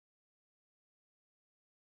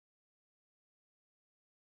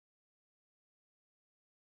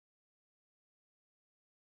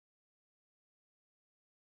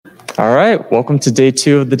All right, welcome to day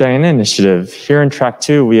 2 of the Diana Initiative. Here in track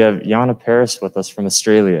 2, we have Yana Paris with us from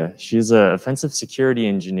Australia. She's an offensive security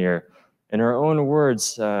engineer. In her own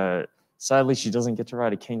words, sadly, she doesn't get to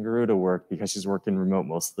ride a kangaroo to work because she's working remote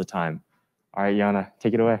most of the time. All right, Yana,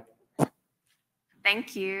 take it away.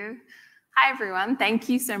 Thank you. Hi, everyone. Thank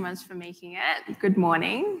you so much for making it. Good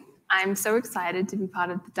morning. I'm so excited to be part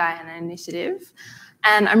of the Diana Initiative.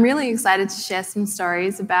 And I'm really excited to share some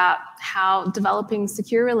stories about how developing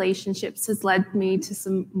secure relationships has led me to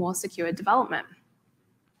some more secure development.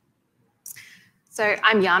 So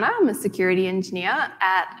I'm Yana. I'm a security engineer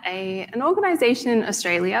at an organization in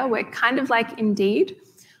Australia. We're kind of like Indeed.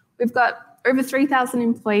 We've got over 3,000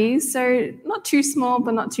 employees, so not too small,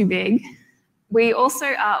 but not too big. We also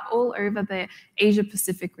are all over the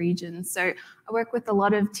Asia-Pacific region. So I work with a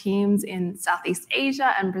lot of teams in Southeast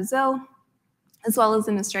Asia and Brazil, as well as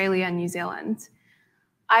in Australia and New Zealand.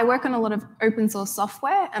 I work on a lot of open source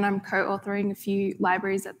software, and I'm co-authoring a few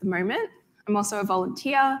libraries at the moment. I'm also a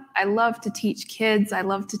volunteer. I love to teach kids. I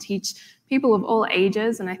love to teach people of all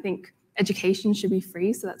ages, and I think education should be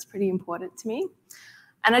free, so that's pretty important to me.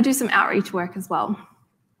 And I do some outreach work as well.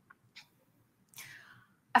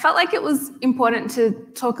 I felt like it was important to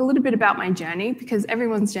talk a little bit about my journey because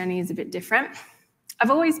everyone's journey is a bit different. I've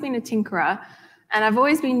always been a tinkerer, and I've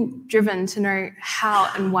always been driven to know how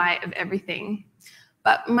and why of everything.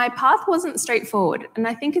 But my path wasn't straightforward, and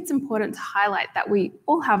I think it's important to highlight that we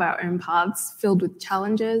all have our own paths filled with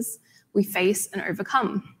challenges we face and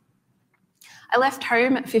overcome. I left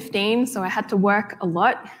home at 15, so I had to work a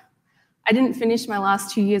lot. I didn't finish my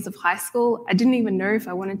last 2 years of high school. I didn't even know if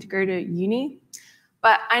I wanted to go to uni.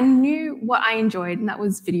 But I knew what I enjoyed, and that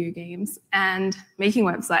was video games and making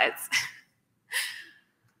websites.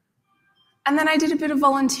 And then I did a bit of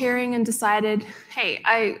volunteering and decided, hey,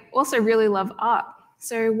 I also really love art,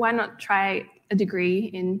 so why not try a degree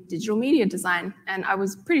in digital media design? And I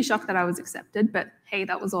was pretty shocked that I was accepted, but hey,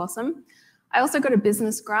 that was awesome. I also got a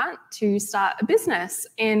business grant to start a business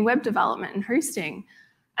in web development and hosting,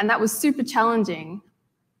 and that was super challenging.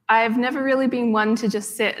 I've never really been one to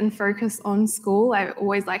just sit and focus on school. I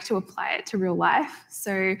always like to apply it to real life,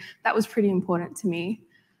 so that was pretty important to me.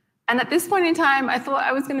 And at this point in time, I thought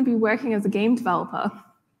I was going to be working as a game developer.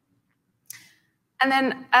 And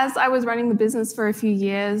then as I was running the business for a few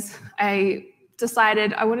years, I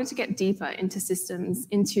decided I wanted to get deeper into systems,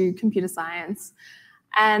 into computer science.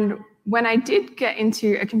 And when I did get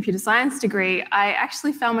into a computer science degree, I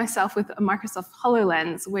actually found myself with a Microsoft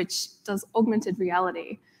HoloLens, which does augmented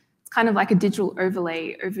reality. Kind of like a digital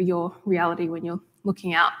overlay over your reality when you're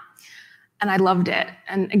looking out. And I loved it.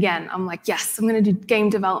 And again, I'm like, yes, I'm going to do game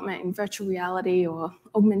development in virtual reality or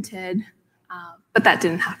augmented, but that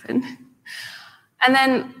didn't happen. And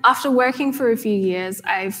then after working for a few years,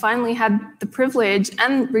 I finally had the privilege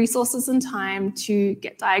and resources and time to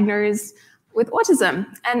get diagnosed with autism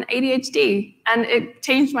and ADHD. And it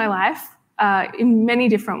changed my life in many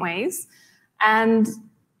different ways. And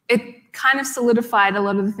it kind of solidified a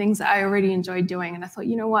lot of the things that I already enjoyed doing. And I thought,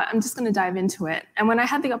 you know what, I'm just going to dive into it. And when I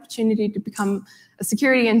had the opportunity to become a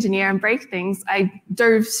security engineer and break things, I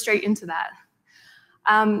dove straight into that.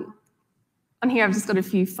 On here, I've just got a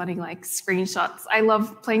few funny screenshots. I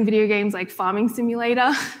love playing video games like Farming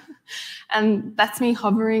Simulator. And that's me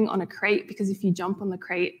hovering on a crate, because if you jump on the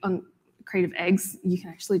crate, on a crate of eggs, you can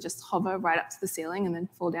actually just hover right up to the ceiling and then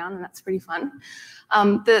fall down, and that's pretty fun.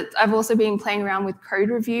 I've also been playing around with code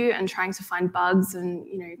review and trying to find bugs, and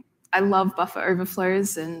I love buffer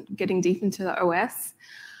overflows and getting deep into the OS.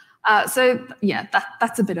 So yeah,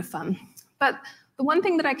 that's a bit of fun. But the one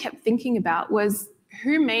thing that I kept thinking about was,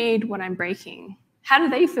 who made what I'm breaking? How do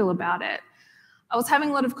they feel about it? I was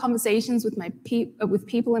having a lot of conversations with with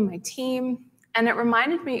people in my team, and it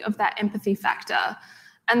reminded me of that empathy factor.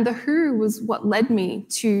 And the who was what led me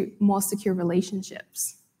to more secure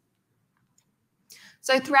relationships.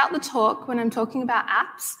 So throughout the talk, when I'm talking about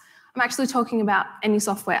apps, I'm actually talking about any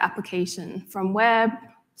software application, from web,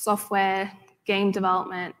 software, game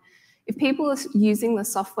development. If people are using the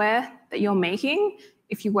software that you're making,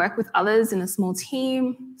 if you work with others in a small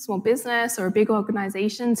team, small business, or a big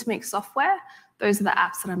organization to make software, those are the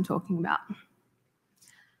apps that I'm talking about.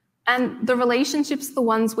 And the relationships are the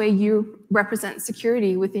ones where you represent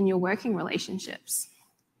security within your working relationships.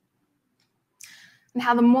 And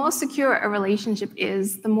how the more secure a relationship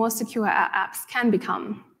is, the more secure our apps can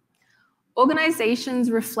become.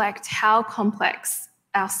 Organizations reflect how complex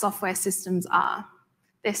our software systems are.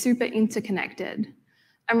 They're super interconnected,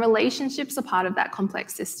 and relationships are part of that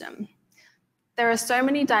complex system. There are so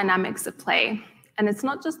many dynamics at play, and it's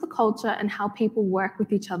not just the culture and how people work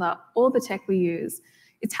with each other or the tech we use.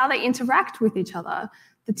 It's how they interact with each other.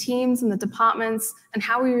 the teams and the departments, and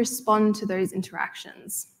how we respond to those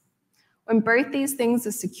interactions. When both these things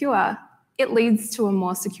are secure, it leads to a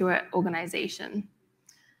more secure organization.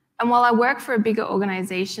 And while I work for a bigger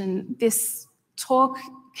organization, this talk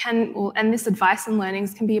and this advice and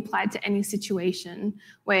learnings can be applied to any situation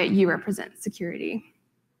where you represent security.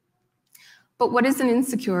 But what is an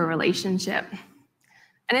insecure relationship?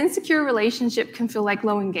 An insecure relationship can feel like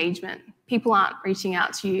low engagement. People aren't reaching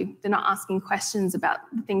out to you. They're not asking questions about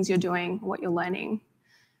the things you're doing, what you're learning.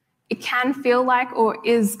 It can feel like, or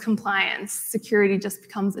is compliance. Security just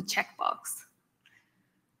becomes a checkbox.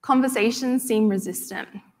 Conversations seem resistant.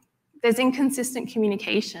 There's inconsistent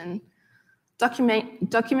communication.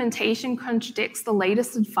 Documentation contradicts the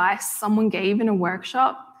latest advice someone gave in a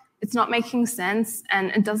workshop. It's not making sense,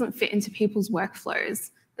 and it doesn't fit into people's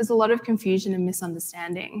workflows. There's a lot of confusion and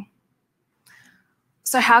misunderstanding.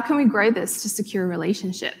 So how can we grow this to secure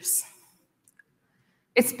relationships?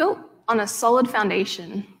 It's built on a solid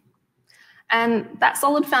foundation, and that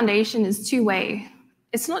solid foundation is two-way.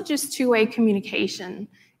 It's not just two-way communication,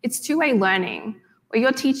 it's two-way learning, where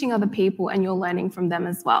you're teaching other people and you're learning from them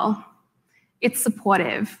as well. It's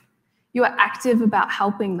supportive. You are active about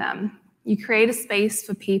helping them. You create a space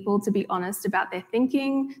for people to be honest about their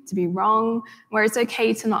thinking, to be wrong, where it's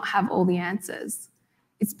okay to not have all the answers.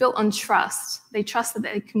 It's built on trust. They trust that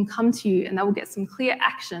they can come to you and they will get some clear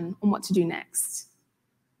action on what to do next.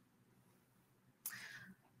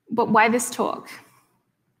 But why this talk?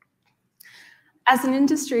 As an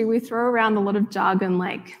industry, we throw around a lot of jargon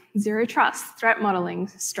like zero trust, threat modeling,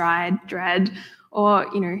 stride, dread, or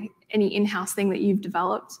any in-house thing that you've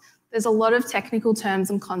developed. There's a lot of technical terms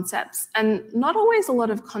and concepts, and not always a lot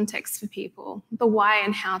of context for people, the why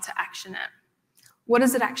and how to action it. What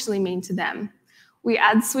does it actually mean to them? We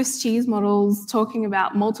add Swiss cheese models talking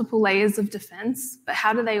about multiple layers of defense, but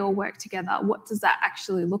how do they all work together? What does that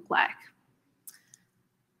actually look like?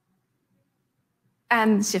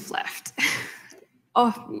 And shift left,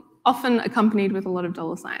 often accompanied with a lot of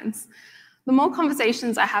dollar signs. The more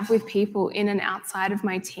conversations I have with people in and outside of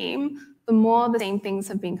my team, the more the same things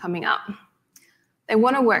have been coming up. They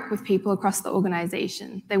want to work with people across the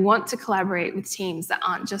organization. They want to collaborate with teams that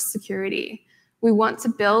aren't just security. We want to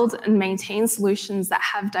build and maintain solutions that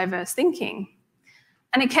have diverse thinking.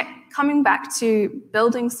 And it kept coming back to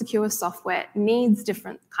building secure software needs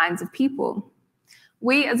different kinds of people.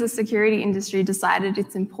 We as a security industry decided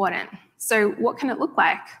it's important. So what can it look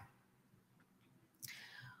like?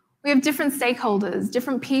 We have different stakeholders,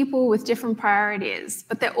 different people with different priorities,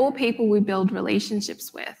 but they're all people we build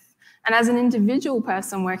relationships with. And as an individual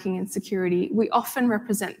person working in security, we often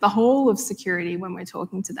represent the whole of security when we're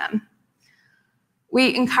talking to them.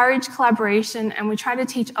 We encourage collaboration and we try to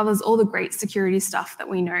teach others all the great security stuff that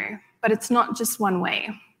we know, but it's not just one way.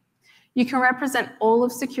 You can represent all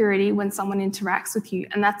of security when someone interacts with you,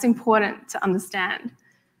 and that's important to understand.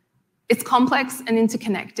 It's complex and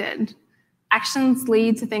interconnected. Actions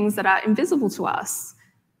lead to things that are invisible to us.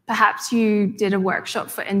 Perhaps you did a workshop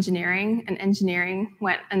for engineering, and engineering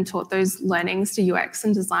went and taught those learnings to UX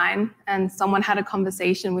and design, and someone had a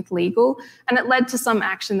conversation with legal, and it led to some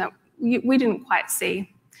action that we didn't quite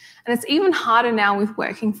see. And it's even harder now with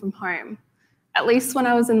working from home. At least when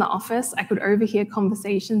I was in the office, I could overhear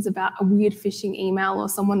conversations about a weird phishing email or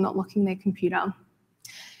someone not locking their computer.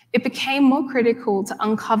 It became more critical to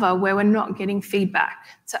uncover where we're not getting feedback,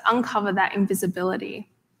 to uncover that invisibility.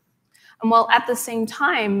 And while at the same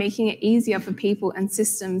time, making it easier for people and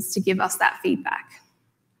systems to give us that feedback.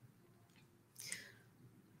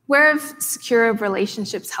 Where have secure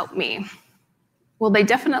relationships helped me? Well, they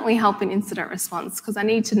definitely help in incident response because I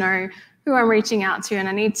need to know who I'm reaching out to and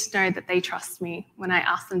I need to know that they trust me when I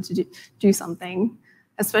ask them to do something,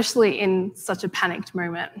 especially in such a panicked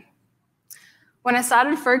moment. When I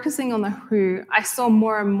started focusing on the who, I saw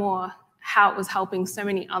more and more how it was helping so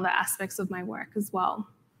many other aspects of my work as well.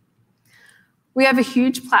 We have a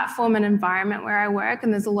huge platform and environment where I work,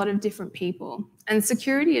 and there's a lot of different people, and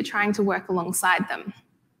security are trying to work alongside them.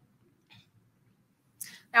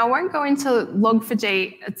 Now, I won't go into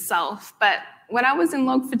Log4j itself, but when I was in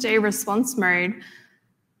Log4j response mode,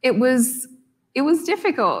 it was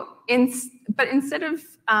difficult. But instead of,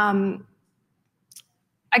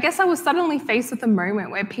 I guess I was suddenly faced with a moment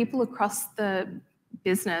where people across the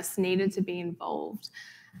business needed to be involved.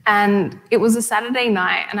 And it was a Saturday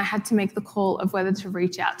night, and I had to make the call of whether to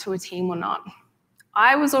reach out to a team or not.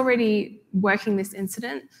 I was already working this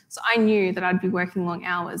incident, so I knew that I'd be working long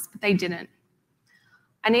hours, but they didn't.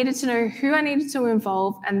 I needed to know who I needed to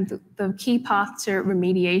involve and the key path to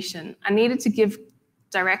remediation. I needed to give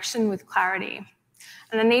direction with clarity.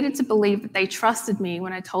 And I needed to believe that they trusted me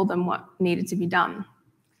when I told them what needed to be done.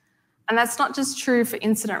 And that's not just true for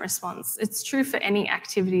incident response, it's true for any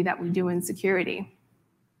activity that we do in security.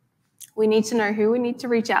 We need to know who we need to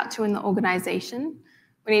reach out to in the organization.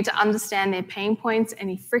 We need to understand their pain points,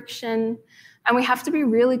 any friction, and we have to be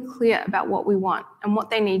really clear about what we want and what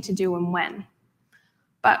they need to do and when.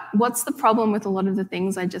 But what's the problem with a lot of the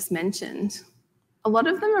things I just mentioned? A lot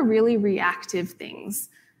of them are really reactive things.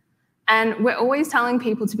 And we're always telling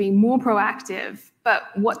people to be more proactive, but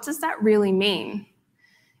what does that really mean?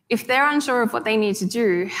 If they're unsure of what they need to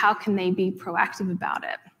do, how can they be proactive about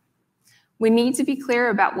it? We need to be clear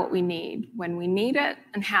about what we need, when we need it,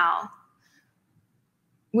 and how.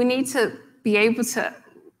 We need to be able to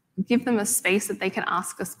give them a space that they can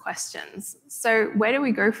ask us questions. So where do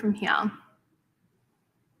we go from here?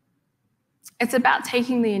 It's about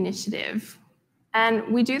taking the initiative. And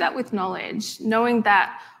we do that with knowledge, knowing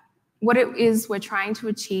that what it is we're trying to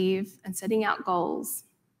achieve and setting out goals,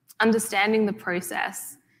 understanding the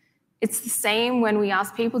process. It's the same when we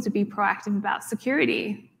ask people to be proactive about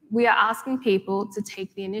security. We are asking people to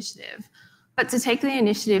take the initiative. But to take the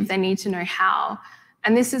initiative, they need to know how.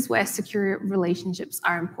 And this is where secure relationships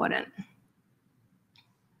are important.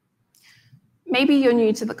 Maybe you're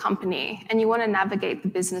new to the company and you want to navigate the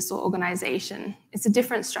business or organization. It's a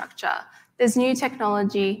different structure. There's new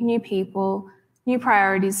technology, new people, new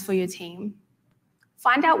priorities for your team.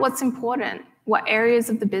 Find out what's important. What areas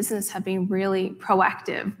of the business have been really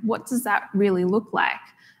proactive? What does that really look like?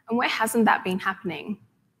 And where hasn't that been happening?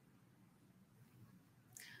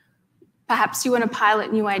 Perhaps you want to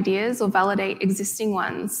pilot new ideas or validate existing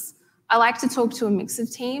ones. I like to talk to a mix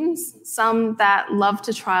of teams, some that love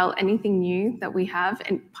to trial anything new that we have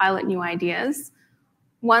and pilot new ideas,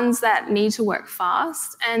 ones that need to work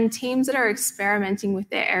fast, and teams that are experimenting with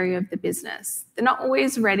their area of the business. They're not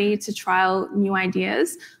always ready to trial new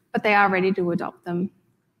ideas, but they are ready to adopt them.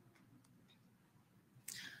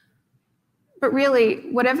 But really,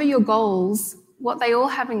 whatever your goals, what they all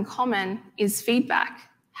have in common is feedback.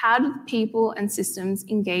 How do people and systems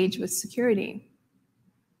engage with security?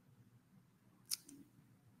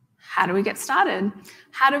 How do we get started?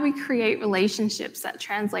 How do we create relationships that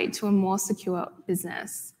translate to a more secure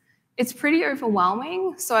business? It's pretty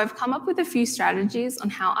overwhelming, so I've come up with a few strategies on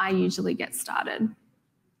how I usually get started.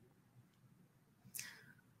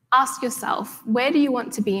 Ask yourself, where do you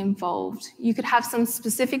want to be involved? You could have some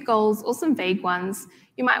specific goals or some vague ones.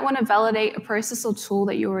 You might want to validate a process or tool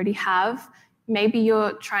that you already have. Maybe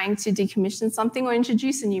you're trying to decommission something or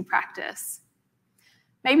introduce a new practice.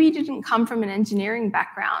 Maybe you didn't come from an engineering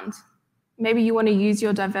background. Maybe you want to use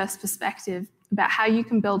your diverse perspective about how you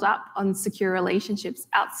can build up on secure relationships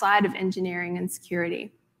outside of engineering and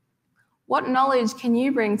security. What knowledge can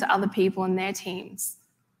you bring to other people and their teams?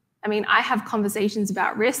 I mean, I have conversations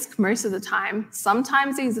about risk most of the time.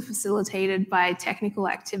 Sometimes these are facilitated by technical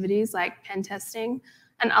activities like pen testing,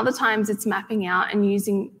 and other times it's mapping out and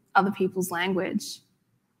using other people's language.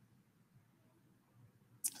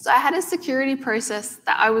 So I had a security process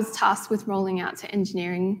that I was tasked with rolling out to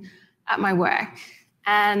engineering at my work,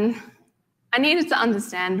 and I needed to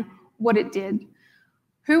understand what it did.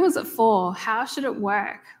 Who was it for? How should it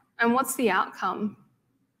work? And what's the outcome?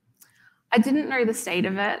 I didn't know the state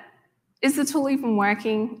of it. Is the tool even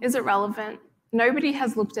working? Is it relevant? Nobody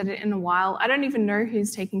has looked at it in a while. I don't even know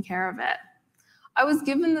who's taking care of it. I was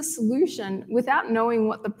given the solution without knowing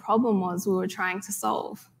what the problem was we were trying to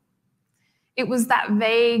solve. It was that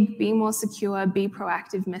vague, be more secure, be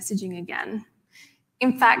proactive messaging again.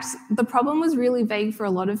 In fact, the problem was really vague for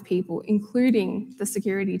a lot of people, including the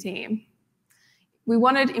security team. We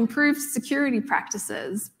wanted improved security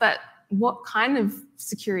practices, but what kind of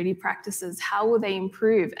security practices? How will they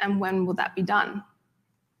improve, and when will that be done?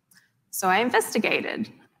 So I investigated.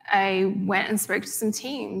 I went and spoke to some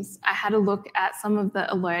teams. I had a look at some of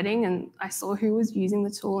the alerting, and I saw who was using the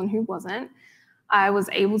tool and who wasn't. I was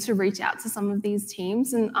able to reach out to some of these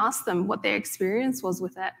teams and ask them what their experience was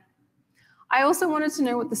with it. I also wanted to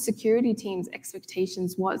know what the security team's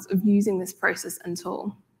expectations was of using this process and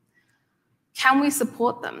tool. Can we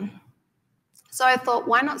support them? So I thought,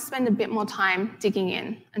 why not spend a bit more time digging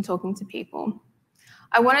in and talking to people?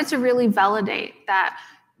 I wanted to really validate that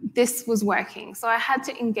this was working, so I had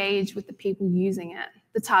to engage with the people using it,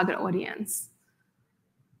 the target audience.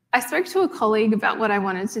 I spoke to a colleague about what I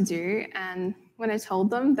wanted to do, and when I told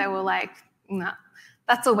them, they were like, nah,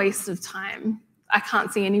 that's a waste of time. I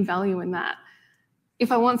can't see any value in that.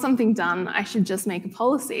 If I want something done, I should just make a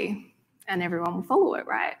policy and everyone will follow it,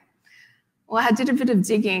 right? Well, I did a bit of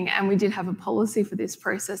digging and we did have a policy for this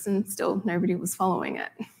process and still nobody was following it.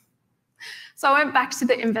 So I went back to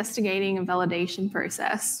the investigating and validation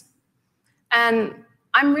process. And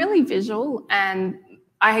I'm really visual and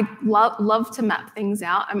I love to map things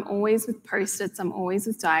out. I'm always with Post-its, I'm always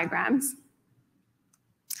with diagrams.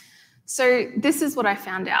 So this is what I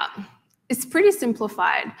found out. It's pretty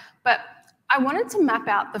simplified, but I wanted to map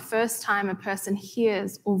out the first time a person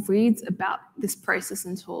hears or reads about this process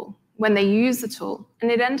and tool, when they use the tool,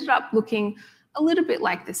 and it ended up looking a little bit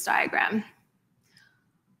like this diagram.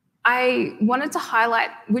 I wanted to highlight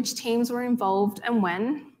which teams were involved and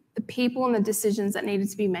when, the people and the decisions that needed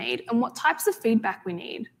to be made, and what types of feedback we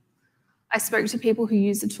need. I spoke to people who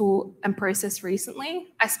used the tool and process recently.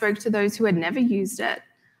 I spoke to those who had never used it.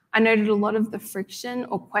 I noted a lot of the friction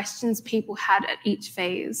or questions people had at each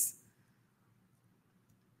phase.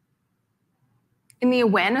 In the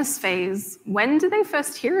awareness phase, when do they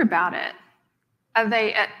first hear about it? Are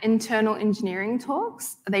they at internal engineering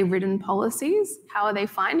talks? Are they written policies? How are they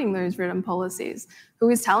finding those written policies? Who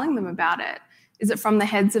is telling them about it? Is it from the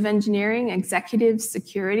heads of engineering, executives,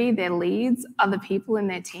 security, their leads, other people in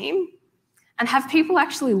their team? And have people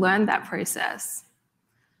actually learned that process?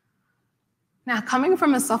 Now, coming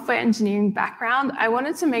from a software engineering background, I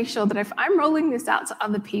wanted to make sure that if I'm rolling this out to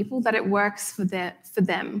other people, that it works for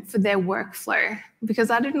them, for their workflow,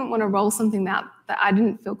 because I didn't want to roll something out that I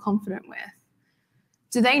didn't feel confident with.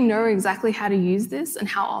 Do they know exactly how to use this and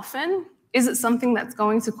how often? Is it something that's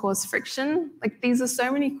going to cause friction? Like, these are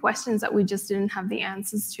so many questions that we just didn't have the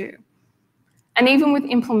answers to. And even with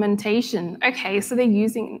implementation, okay, so they're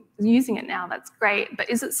using it now, that's great, but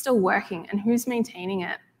is it still working and who's maintaining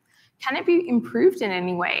it? Can it be improved in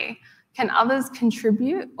any way? Can others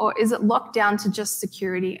contribute, or is it locked down to just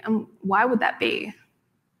security, and why would that be?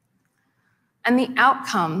 And the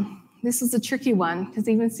outcome, this was a tricky one because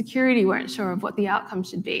even security weren't sure of what the outcome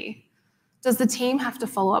should be. Does the team have to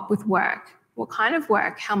follow up with work? What kind of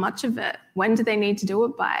work? How much of it? When do they need to do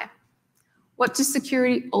it by? What does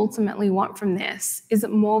security ultimately want from this? Is it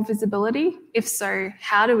more visibility? If so,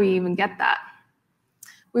 how do we even get that?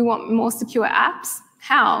 We want more secure apps?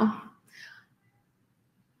 How?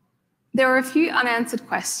 There were a few unanswered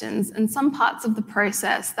questions and some parts of the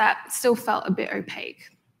process that still felt a bit opaque.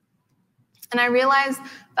 And I realized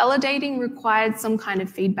validating required some kind of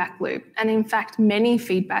feedback loop, and in fact, many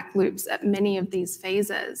feedback loops at many of these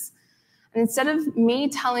phases. And instead of me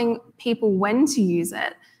telling people when to use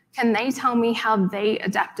it, can they tell me how they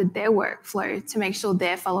adapted their workflow to make sure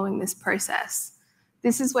they're following this process?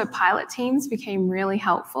 This is where pilot teams became really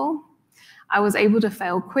helpful. I was able to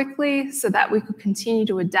fail quickly so that we could continue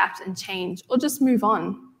to adapt and change, or just move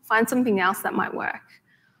on, find something else that might work.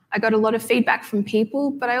 I got a lot of feedback from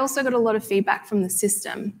people, but I also got a lot of feedback from the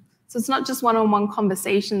system. So it's not just one-on-one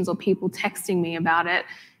conversations or people texting me about it,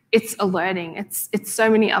 it's alerting, it's so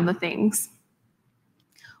many other things.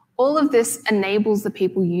 All of this enables the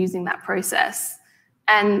people using that process.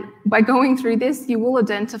 And by going through this, you will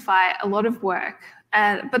identify a lot of work,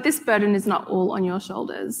 but this burden is not all on your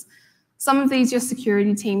shoulders. Some of these your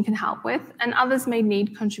security team can help with, and others may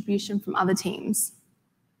need contribution from other teams.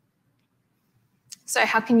 So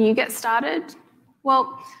how can you get started?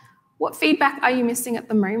 Well, what feedback are you missing at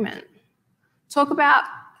the moment? Talk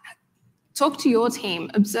to your team,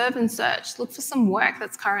 observe and search, look for some work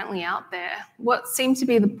that's currently out there. What seem to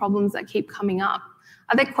be the problems that keep coming up?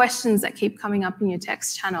 Are there questions that keep coming up in your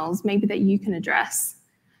text channels, maybe that you can address?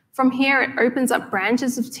 From here, it opens up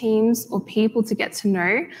branches of teams or people to get to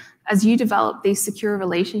know as you develop these secure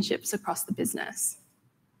relationships across the business.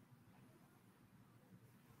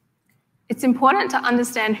 It's important to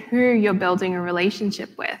understand who you're building a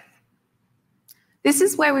relationship with. This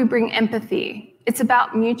is where we bring empathy. It's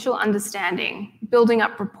about mutual understanding, building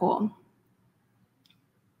up rapport.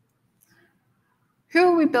 Who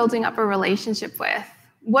are we building up a relationship with?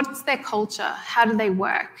 What's their culture? How do they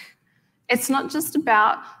work? It's not just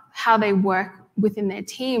about how they work within their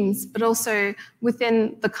teams, but also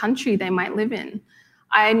within the country they might live in.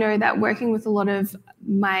 I know that working with a lot of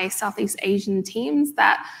my Southeast Asian teams,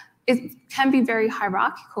 that it can be very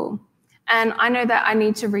hierarchical. And I know that I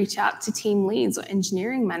need to reach out to team leads or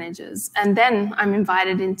engineering managers, and then I'm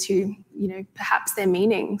invited into, perhaps their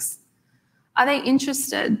meetings. Are they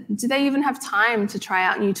interested? Do they even have time to try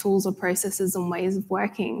out new tools or processes and ways of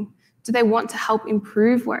working? Do they want to help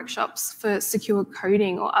improve workshops for secure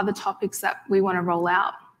coding or other topics that we want to roll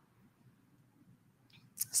out?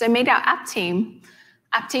 So meet our app team.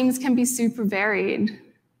 App teams can be super varied.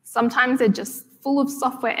 Sometimes they're just full of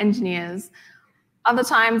software engineers. Other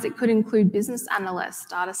times it could include business analysts,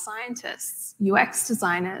 data scientists, UX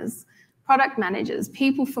designers, product managers,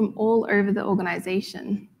 people from all over the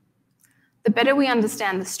organization. The better we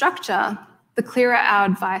understand the structure, the clearer our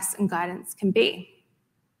advice and guidance can be.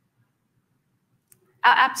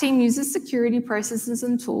 Our app team uses security processes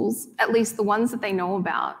and tools, at least the ones that they know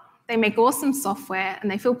about. They make awesome software and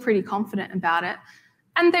they feel pretty confident about it.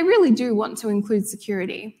 And they really do want to include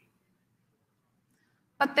security.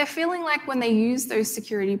 But they're feeling like when they use those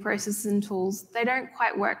security processes and tools, they don't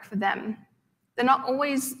quite work for them. They're not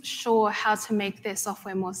always sure how to make their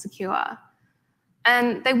software more secure.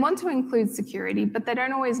 And they want to include security, but they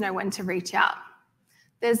don't always know when to reach out.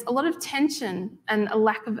 There's a lot of tension and a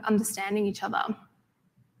lack of understanding each other.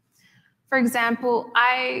 For example,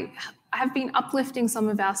 I have been uplifting some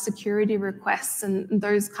of our security requests and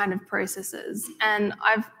those kind of processes, and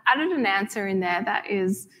I've added an answer in there that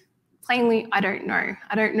is plainly, I don't know.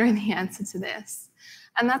 I don't know the answer to this.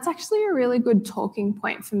 And that's actually a really good talking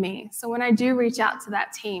point for me. So when I do reach out to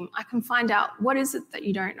that team, I can find out what is it that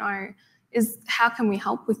you don't know, how can we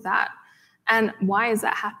help with that, and why is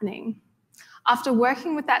that happening? After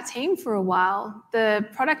working with that team for a while, the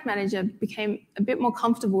product manager became a bit more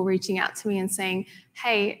comfortable reaching out to me and saying,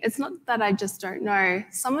 hey, it's not that I just don't know.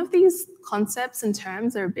 Some of these concepts and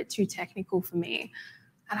terms are a bit too technical for me.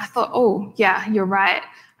 And I thought, oh, yeah, you're right.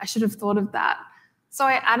 I should have thought of that. So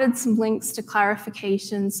I added some links to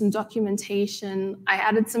clarification, some documentation. I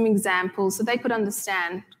added some examples so they could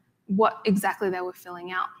understand what exactly they were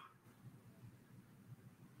filling out.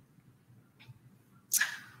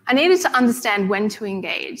 I needed to understand when to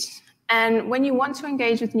engage. And when you want to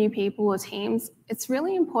engage with new people or teams, it's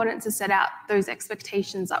really important to set out those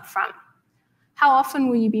expectations up front. How often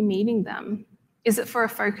will you be meeting them? Is it for a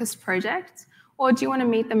focused project? Or do you want to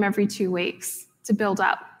meet them every 2 weeks to build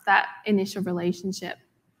up that initial relationship?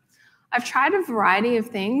 I've tried a variety of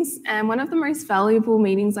things, and one of the most valuable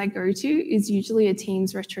meetings I go to is usually a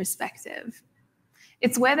team's retrospective.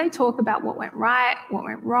 It's where they talk about what went right, what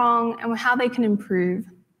went wrong, and how they can improve.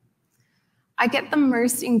 I get the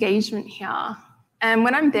most engagement here, and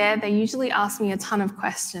when I'm there, they usually ask me a ton of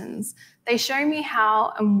questions. They show me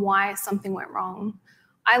how and why something went wrong.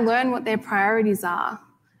 I learn what their priorities are.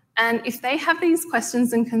 And if they have these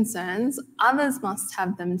questions and concerns, others must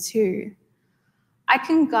have them too. I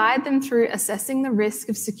can guide them through assessing the risk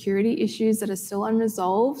of security issues that are still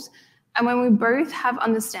unresolved. And when we both have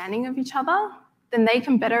understanding of each other, then they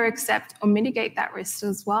can better accept or mitigate that risk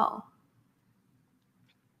as well.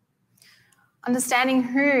 Understanding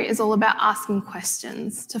who is all about asking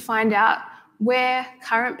questions to find out where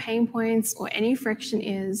current pain points or any friction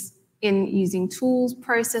is in using tools,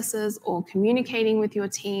 processes, or communicating with your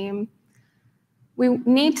team. We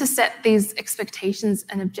need to set these expectations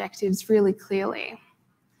and objectives really clearly.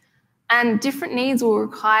 And different needs will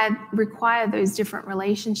require those different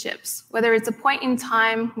relationships, whether it's a point in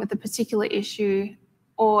time with a particular issue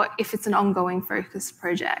or if it's an ongoing focused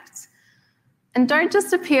project. And don't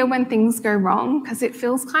just appear when things go wrong, because it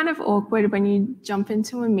feels kind of awkward when you jump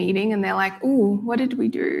into a meeting and they're like, ooh, what did we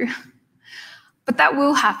do? But that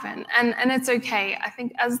will happen, and it's okay. I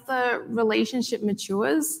think as the relationship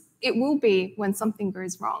matures, it will be when something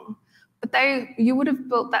goes wrong. But you would have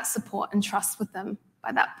built that support and trust with them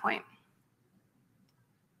by that point.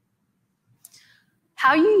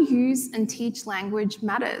 How you use and teach language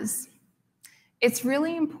matters. It's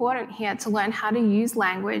really important here to learn how to use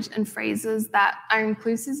language and phrases that are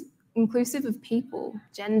inclusive of people,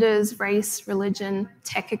 genders, race, religion,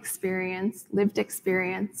 tech experience, lived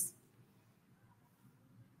experience.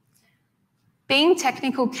 Being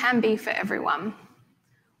technical can be for everyone.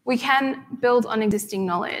 We can build on existing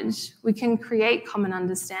knowledge. We can create common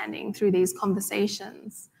understanding through these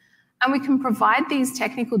conversations. And we can provide these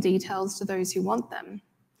technical details to those who want them.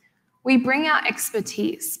 We bring our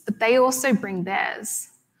expertise, but they also bring theirs.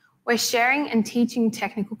 We're sharing and teaching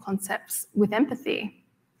technical concepts with empathy.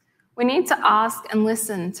 We need to ask and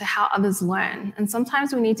listen to how others learn, and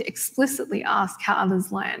sometimes we need to explicitly ask how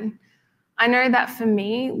others learn. I know that for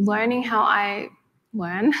me, learning how I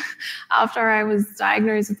learn after I was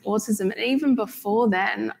diagnosed with autism, and even before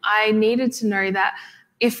then, I needed to know that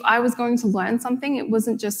if I was going to learn something, it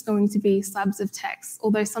wasn't just going to be slabs of text.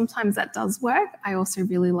 Although sometimes that does work, I also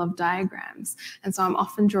really love diagrams, and so I'm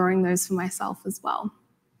often drawing those for myself as well.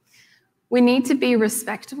 We need to be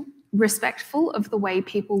respectful of the way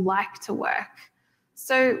people like to work.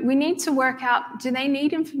 So we need to work out, do they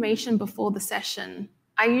need information before the session?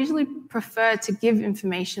 I usually prefer to give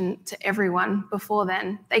information to everyone before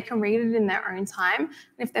then. They can read it in their own time. And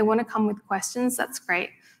if they want to come with questions, that's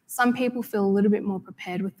great. Some people feel a little bit more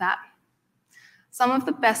prepared with that. Some of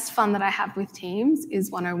the best fun that I have with teams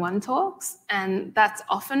is 101 talks, and that's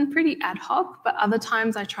often pretty ad hoc, but other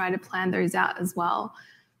times I try to plan those out as well.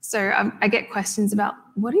 So I get questions about,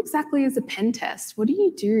 what exactly is a pen test? What do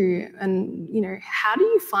you do? And how do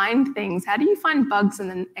you find things? How do you find bugs and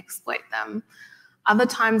then exploit them? Other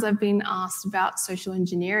times I've been asked about social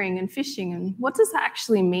engineering and phishing and what does that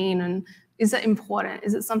actually mean, and is it important?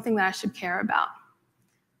 Is it something that I should care about?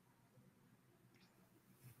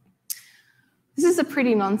 This is a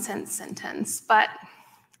pretty nonsense sentence, but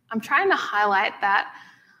I'm trying to highlight that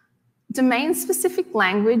domain-specific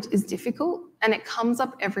language is difficult and it comes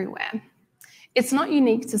up everywhere. It's not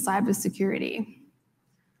unique to cybersecurity.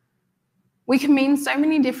 We can mean so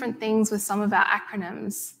many different things with some of our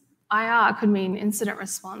acronyms. IR could mean incident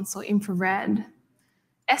response or infrared.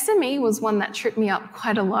 SME was one that tripped me up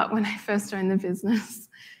quite a lot when I first joined the business.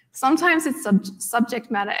 Sometimes it's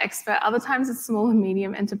subject matter expert, other times it's small and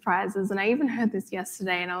medium enterprises, and I even heard this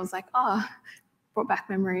yesterday and I was like, oh, brought back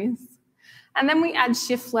memories. And then we add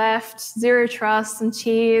shift left, zero trust, and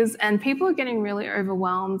cheers, and people are getting really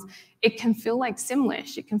overwhelmed. It can feel like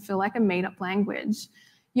Simlish, it can feel like a made-up language.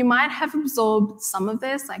 You might have absorbed some of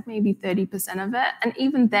this, like maybe 30% of it, and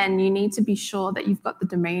even then you need to be sure that you've got the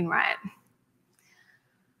domain right.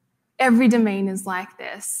 Every domain is like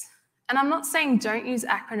this. And I'm not saying don't use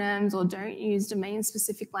acronyms or don't use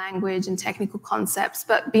domain-specific language and technical concepts,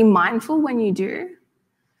 but be mindful when you do.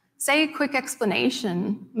 Say a quick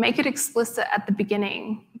explanation, make it explicit at the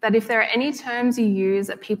beginning, that if there are any terms you use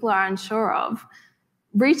that people are unsure of,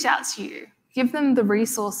 reach out to you, give them the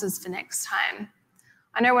resources for next time.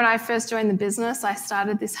 I know when I first joined the business, I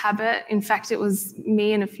started this habit. In fact, it was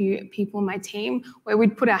me and a few people on my team where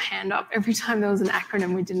we'd put our hand up every time there was an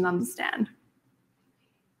acronym we didn't understand.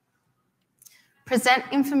 Present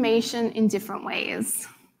information in different ways.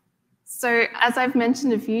 So as I've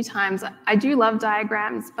mentioned a few times, I do love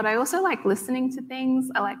diagrams, but I also like listening to things.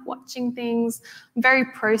 I like watching things. I'm very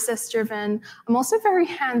process-driven. I'm also very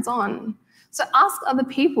hands-on. So ask other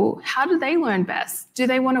people, how do they learn best? Do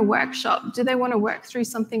they want to workshop? Do they want to work through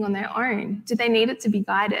something on their own? Do they need it to be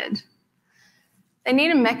guided? They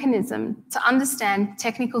need a mechanism to understand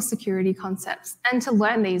technical security concepts and to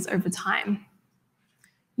learn these over time.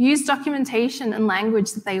 Use documentation and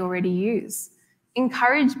language that they already use.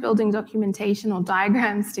 Encourage building documentation or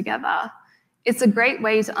diagrams together. It's a great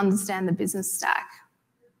way to understand the business stack.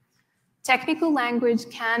 Technical language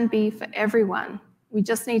can be for everyone. We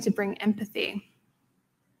just need to bring empathy.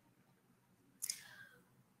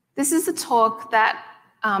 This is a talk that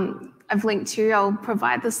I've linked to. I'll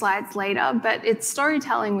provide the slides later, but it's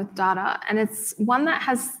storytelling with data, and it's one that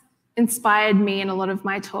has inspired me in a lot of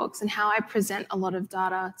my talks and how I present a lot of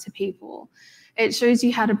data to people. It shows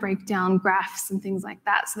you how to break down graphs and things like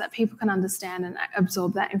that so that people can understand and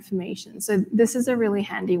absorb that information. So this is a really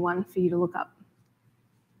handy one for you to look up.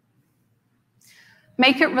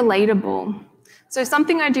 Make it relatable. So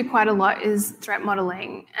something I do quite a lot is threat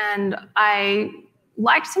modeling, and I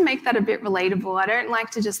like to make that a bit relatable. I don't like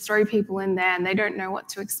to just throw people in there and they don't know what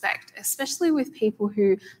to expect, especially with people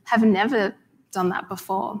who have never done that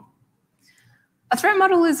before. A threat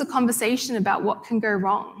model is a conversation about what can go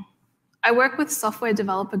wrong. I work with software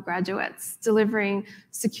developer graduates delivering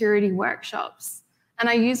security workshops, and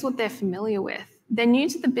I use what they're familiar with. They're new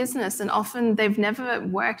to the business and often they've never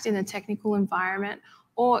worked in a technical environment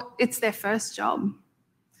or it's their first job.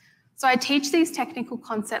 So I teach these technical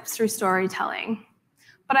concepts through storytelling,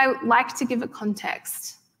 but I like to give it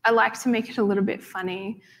context. I like to make it a little bit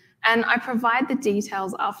funny, and I provide the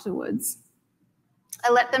details afterwards.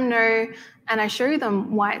 I let them know and I show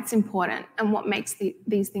them why it's important and what makes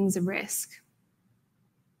these things a risk.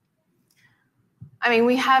 I mean,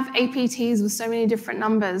 we have APTs with so many different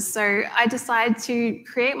numbers, so I decided to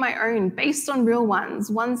create my own based on real ones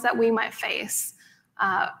that we might face.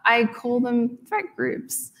 I call them threat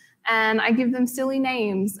groups, and I give them silly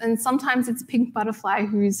names, and sometimes it's a pink butterfly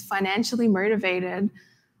who's financially motivated.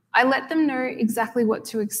 I let them know exactly what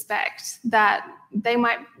to expect, that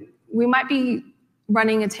we might be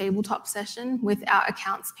running a tabletop session with our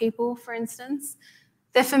accounts people, for instance.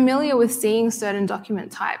 They're familiar with seeing certain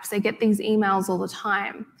document types. They get these emails all the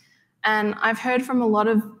time. And I've heard from a lot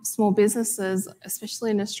of small businesses,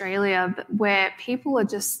 especially in Australia, where people are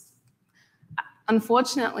just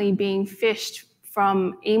unfortunately being phished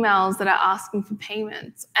from emails that are asking for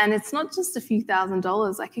payments. And it's not just a few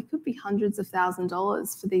 $1,000s, like it could be hundreds of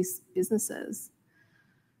 $1,000s for these businesses.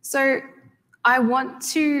 So I want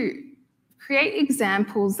to create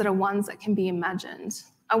examples that are ones that can be imagined.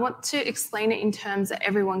 I want to explain it in terms that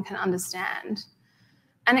everyone can understand.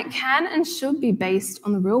 And it can and should be based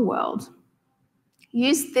on the real world.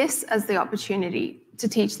 Use this as the opportunity to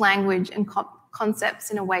teach language and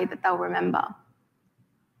concepts in a way that they'll remember.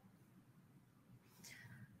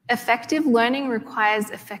 Effective learning requires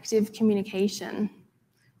effective communication.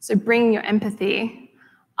 So bring your empathy.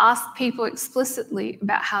 Ask people explicitly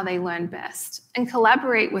about how they learn best and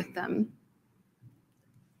collaborate with them.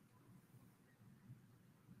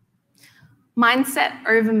 Mindset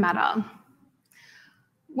over matter.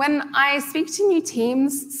 When I speak to new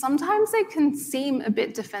teams, sometimes they can seem a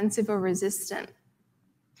bit defensive or resistant.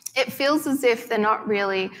 It feels as if they're not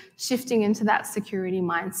really shifting into that security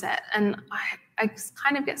mindset. And I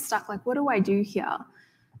kind of get stuck, like, what do I do here?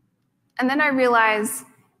 And then I realize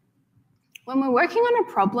when we're working on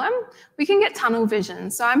a problem, we can get tunnel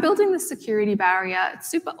vision. So I'm building the security barrier. It's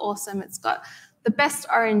super awesome. It's got the best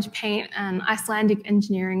orange paint and Icelandic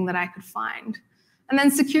engineering that I could find. And then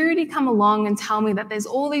security come along and tell me that there's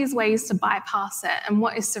all these ways to bypass it and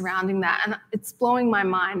what is surrounding that. And it's blowing my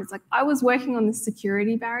mind. It's like I was working on this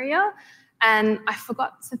security barrier and I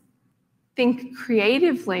forgot to think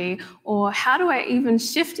creatively, or how do I even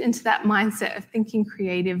shift into that mindset of thinking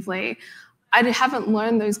creatively? I haven't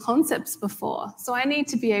learned those concepts before. So I need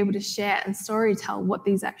to be able to share and storytell what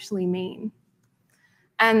these actually mean.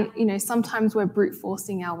 And sometimes we're brute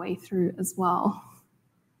forcing our way through as well.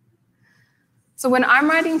 So when I'm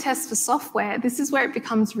writing tests for software, this is where it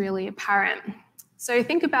becomes really apparent. So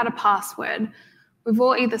think about a password. We've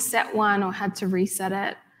all either set one or had to reset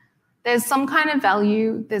it. There's some kind of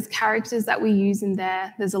value, there's characters that we use in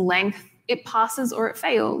there, there's a length, it passes or it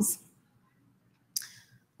fails.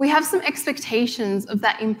 We have some expectations of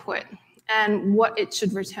that input and what it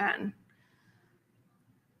should return.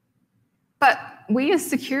 But we as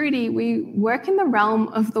security, we work in the realm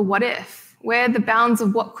of the what if. Where are the bounds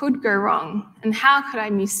of what could go wrong and how could I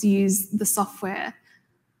misuse the software?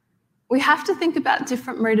 We have to think about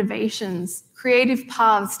different motivations, creative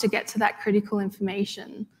paths to get to that critical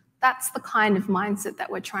information. That's the kind of mindset that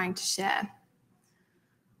we're trying to share.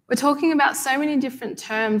 We're talking about so many different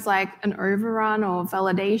terms like an overrun or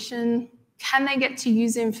validation. Can they get to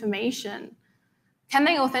use information? Can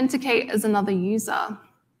they authenticate as another user?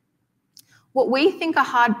 What we think are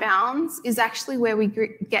hard bounds is actually where we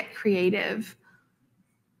get creative.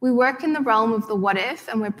 We work in the realm of the what if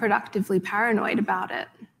and we're productively paranoid about it.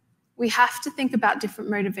 We have to think about different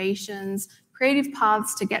motivations, creative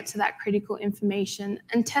paths to get to that critical information,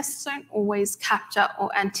 and tests don't always capture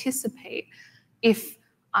or anticipate. If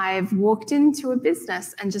I've walked into a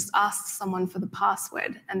business and just asked someone for the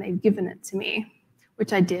password and they've given it to me,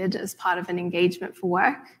 which I did as part of an engagement for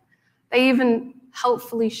work, they even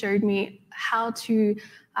helpfully showed me how to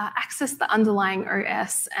access the underlying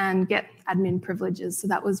OS and get admin privileges. So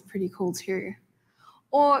that was pretty cool too.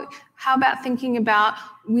 Or how about thinking about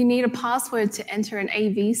we need a password to enter an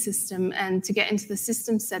AV system and to get into the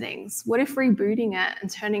system settings. What if rebooting it and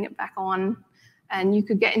turning it back on and you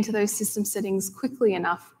could get into those system settings quickly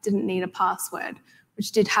enough, didn't need a password,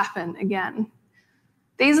 which did happen again.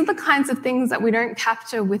 These are the kinds of things that we don't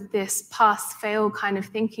capture with this pass-fail kind of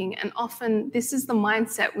thinking, and often this is the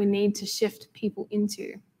mindset we need to shift people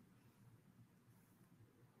into.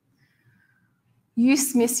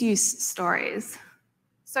 Use-misuse stories.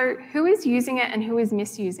 So who is using it and who is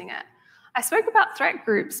misusing it? I spoke about threat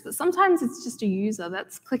groups, but sometimes it's just a user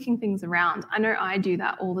that's clicking things around. I know I do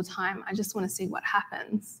that all the time. I just want to see what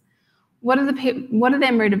happens. What are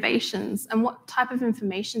their motivations and what type of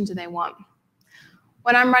information do they want?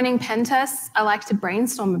 When I'm running pen tests, I like to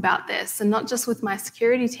brainstorm about this, and not just with my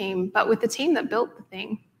security team, but with the team that built the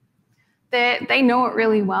thing. They know it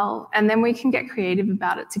really well, and then we can get creative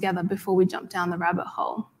about it together before we jump down the rabbit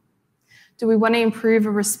hole. Do we want to improve a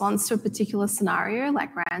response to a particular scenario, like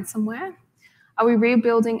ransomware? Are we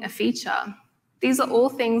rebuilding a feature? These are all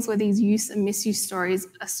things where these use and misuse stories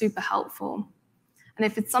are super helpful. And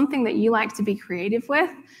if it's something that you like to be creative with,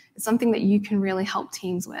 it's something that you can really help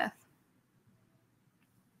teams with.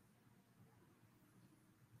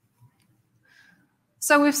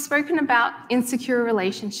 So we've spoken about insecure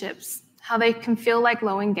relationships, how they can feel like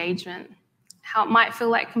low engagement, how it might feel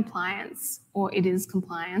like compliance, or it is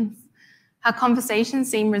compliance, how conversations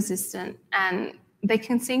seem resistant and they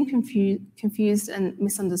can seem confused and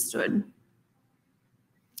misunderstood.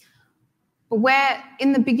 But where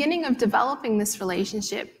in the beginning of developing this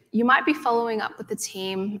relationship, you might be following up with the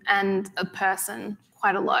team and a person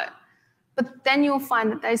quite a lot. But then you'll find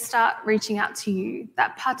that they start reaching out to you.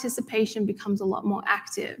 That participation becomes a lot more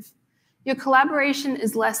active. Your collaboration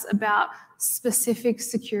is less about specific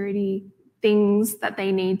security things that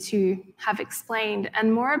they need to have explained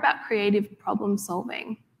and more about creative problem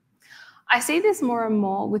solving. I see this more and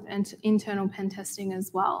more with internal pen testing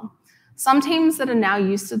as well. Some teams that are now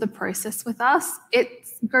used to the process with us, it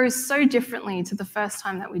goes so differently to the first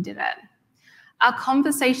time that we did it. Our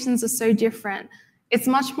conversations are so different. It's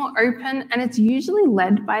much more open and it's usually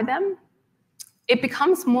led by them. It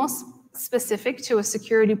becomes more specific to a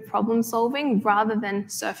security problem solving rather than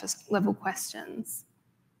surface level questions.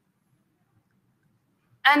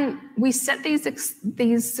 And we set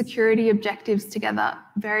these security objectives together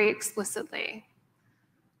very explicitly.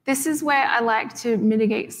 This is where I like to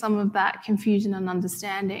mitigate some of that confusion and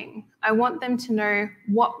understanding. I want them to know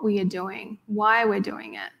what we are doing, why we're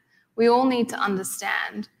doing it. We all need to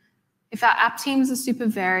understand. If our app teams are super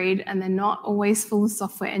varied and they're not always full of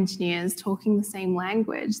software engineers talking the same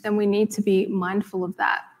language, then we need to be mindful of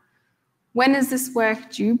that. When is this work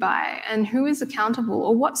due by, and who is accountable,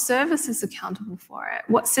 or what service is accountable for it?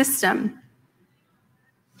 What system?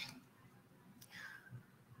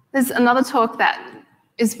 There's another talk that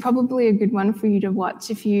is probably a good one for you to watch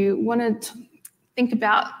if you want to think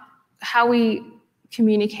about how we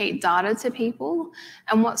communicate data to people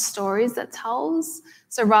and what stories that tells.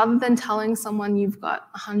 So rather than telling someone you've got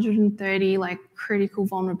 130 critical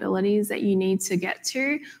vulnerabilities that you need to get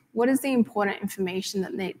to, what is the important information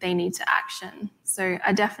that they need to action? So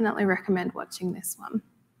I definitely recommend watching this one.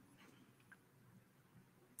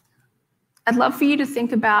 I'd love for you to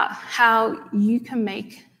think about how you can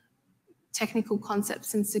make technical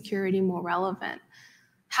concepts in security more relevant.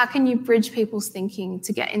 How can you bridge people's thinking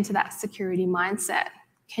to get into that security mindset?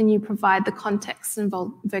 Can you provide the context and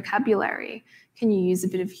vocabulary? Can you use a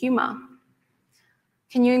bit of humor?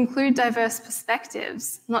 Can you include diverse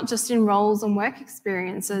perspectives, not just in roles and work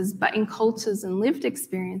experiences, but in cultures and lived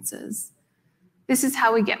experiences? This is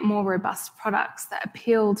how we get more robust products that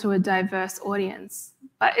appeal to a diverse audience,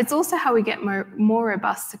 but it's also how we get more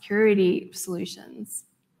robust security solutions.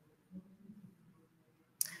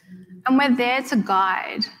 And we're there to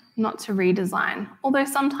guide, not to redesign, although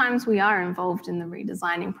sometimes we are involved in the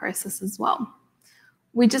redesigning process as well.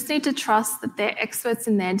 We just need to trust that they're experts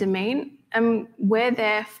in their domain and we're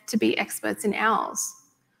there to be experts in ours.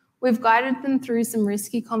 We've guided them through some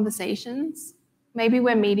risky conversations. Maybe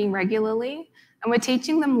we're meeting regularly and we're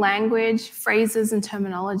teaching them language, phrases, and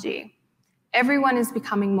terminology. Everyone is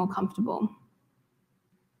becoming more comfortable.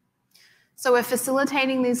 So we're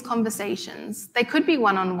facilitating these conversations. They could be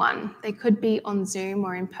one-on-one. They could be on Zoom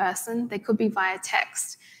or in person. They could be via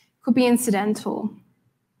text. It could be incidental.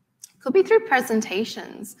 It could be through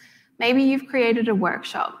presentations. Maybe you've created a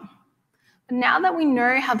workshop. But now that we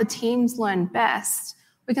know how the teams learn best,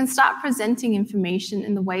 we can start presenting information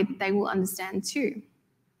in the way that they will understand too.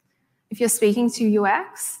 If you're speaking to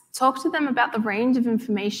UX, talk to them about the range of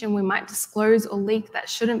information we might disclose or leak that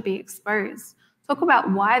shouldn't be exposed. Talk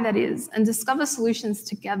about why that is and discover solutions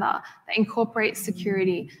together that incorporate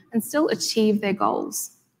security and still achieve their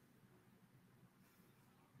goals.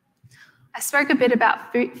 I spoke a bit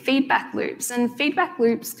about feedback loops, and feedback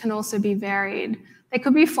loops can also be varied. They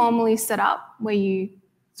could be formally set up where you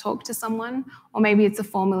talk to someone, or maybe it's a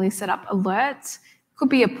formally set up alert. It could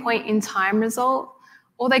be a point in time result,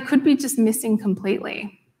 or they could be just missing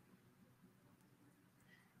completely.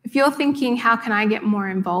 If you're thinking, how can I get more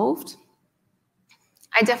involved?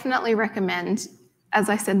 I definitely recommend, as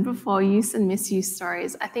I said before, use and misuse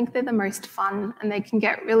stories. I think they're the most fun and they can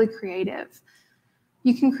get really creative.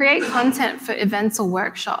 You can create content for events or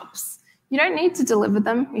workshops. You don't need to deliver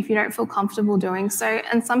them if you don't feel comfortable doing so,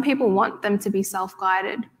 and some people want them to be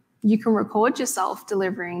self-guided. You can record yourself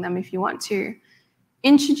delivering them if you want to.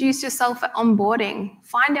 Introduce yourself at onboarding.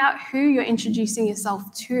 Find out who you're introducing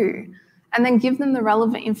yourself to, and then give them the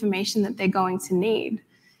relevant information that they're going to need.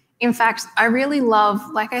 In fact, I really love,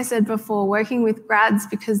 like I said before, working with grads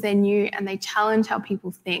because they're new and they challenge how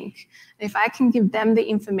people think. And if I can give them the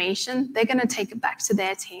information, they're going to take it back to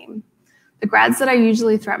their team. The grads that I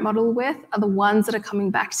usually threat model with are the ones that are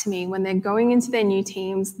coming back to me when they're going into their new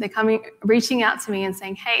teams. They're reaching out to me and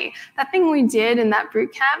saying, hey, that thing we did in that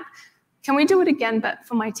boot camp, can we do it again, but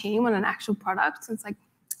for my team on an actual product? And it's like,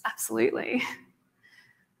 absolutely.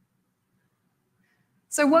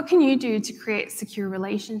 So what can you do to create secure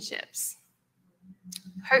relationships?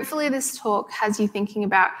 Hopefully this talk has you thinking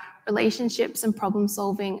about relationships and problem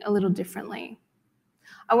solving a little differently.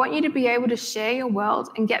 I want you to be able to share your world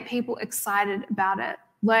and get people excited about it,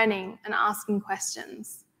 learning and asking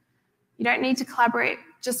questions. You don't need to collaborate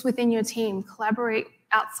just within your team, collaborate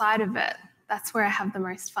outside of it. That's where I have the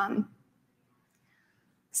most fun.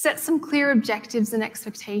 Set some clear objectives and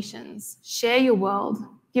expectations. Share your world.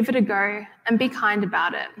 Give it a go and be kind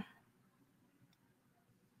about it.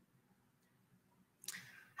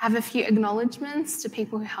 I have a few acknowledgements to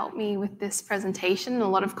people who helped me with this presentation and a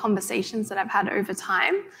lot of conversations that I've had over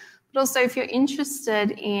time. But also if you're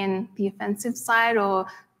interested in the offensive side or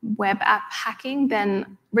web app hacking,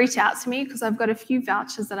 then reach out to me because I've got a few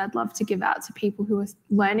vouchers that I'd love to give out to people who are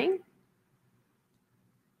learning.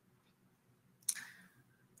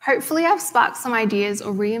 Hopefully I've sparked some ideas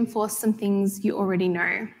or reinforced some things you already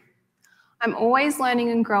know. I'm always learning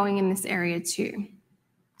and growing in this area too.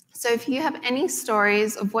 So if you have any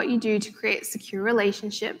stories of what you do to create secure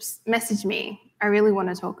relationships, message me. I really want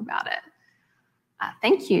to talk about it.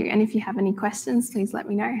 Thank you. And if you have any questions, please let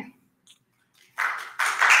me know.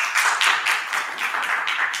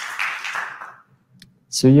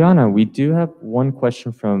 So Jana, we do have one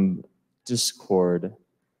question from Discord.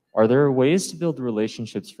 Are there ways to build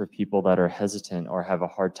relationships for people that are hesitant or have a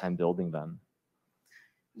hard time building them?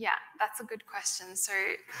 Yeah, that's a good question. So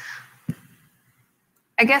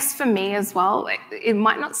I guess for me as well, it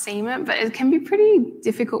might not seem it, but it can be pretty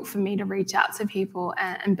difficult for me to reach out to people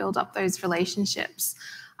and build up those relationships.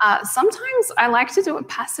 Sometimes I like to do it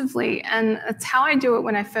passively, and it's how I do it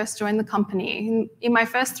when I first joined the company. In my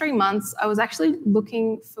first 3 months, I was actually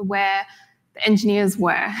looking for where the engineers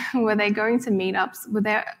were. Were they going to meetups? Were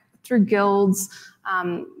they through guilds,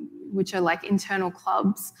 which are like internal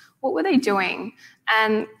clubs? What were they doing?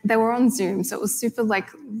 And they were on Zoom, so it was super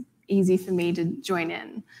easy for me to join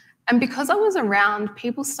in. And because I was around,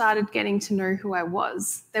 people started getting to know who I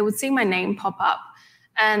was. They would see my name pop up.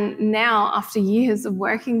 And now, after years of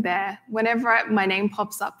working there, whenever my name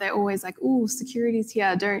pops up, they're always like, "Ooh, security's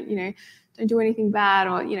here. Don't do anything bad,"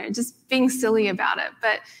 or just being silly about it.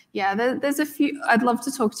 But yeah, there's a few. I'd love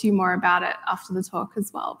to talk to you more about it after the talk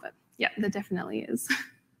as well. But yeah, there definitely is.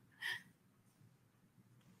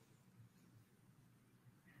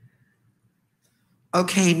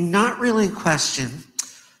 Okay, not really a question.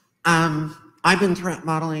 I've been threat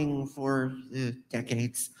modeling for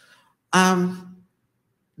decades.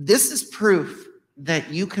 This is proof that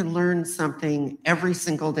you can learn something every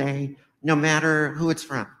single day, no matter who it's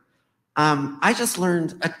from. I just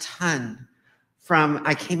learned a ton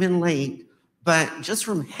I came in late, but just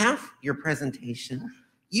from half your presentation,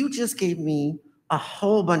 you just gave me a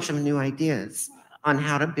whole bunch of new ideas on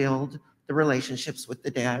how to build the relationships with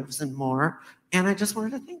the devs and more. And I just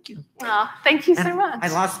wanted to thank you. Oh, thank you so much. I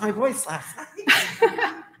lost my voice last night.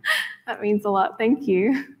 That means a lot. Thank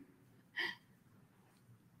you.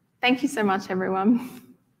 Thank you so much, everyone.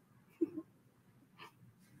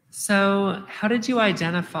 So how did you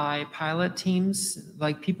identify pilot teams,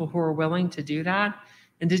 like people who are willing to do that?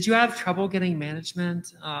 And did you have trouble getting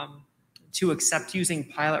management to accept using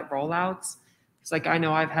pilot rollouts? It's like, I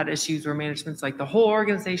know I've had issues where management's like, the whole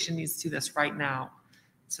organization needs to do this right now.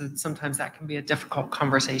 So sometimes that can be a difficult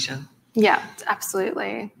conversation. Yeah,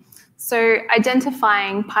 absolutely. So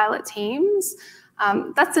identifying pilot teams,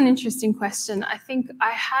 that's an interesting question. I think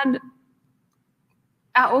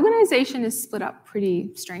our organization is split up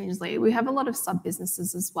pretty strangely. We have a lot of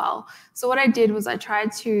sub-businesses as well. So what I did was I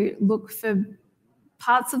tried to look for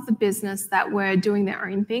parts of the business that were doing their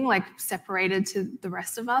own thing, like separated to the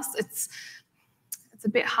rest of us. It's a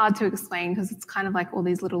bit hard to explain because it's kind of like all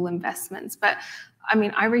these little investments. But I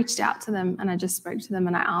mean, I reached out to them and I just spoke to them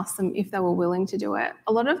and I asked them if they were willing to do it.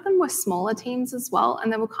 A lot of them were smaller teams as well,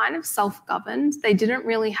 and they were kind of self-governed. They didn't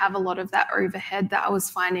really have a lot of that overhead that I was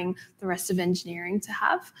finding the rest of engineering to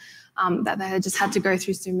have, that they had just had to go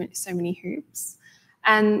through so many hoops.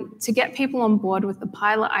 And to get people on board with the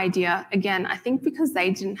pilot idea, again, I think because they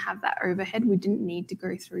didn't have that overhead, we didn't need to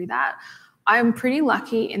go through that. I'm pretty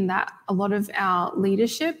lucky in that a lot of our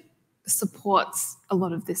leadership supports a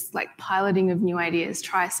lot of this piloting of new ideas,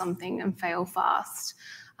 try something and fail fast.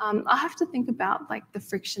 I'll have to think about the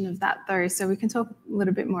friction of that though, so we can talk a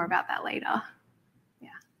little bit more about that later. Yeah,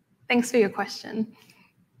 thanks for your question.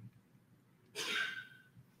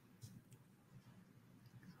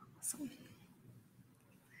 Awesome.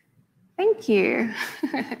 Thank you.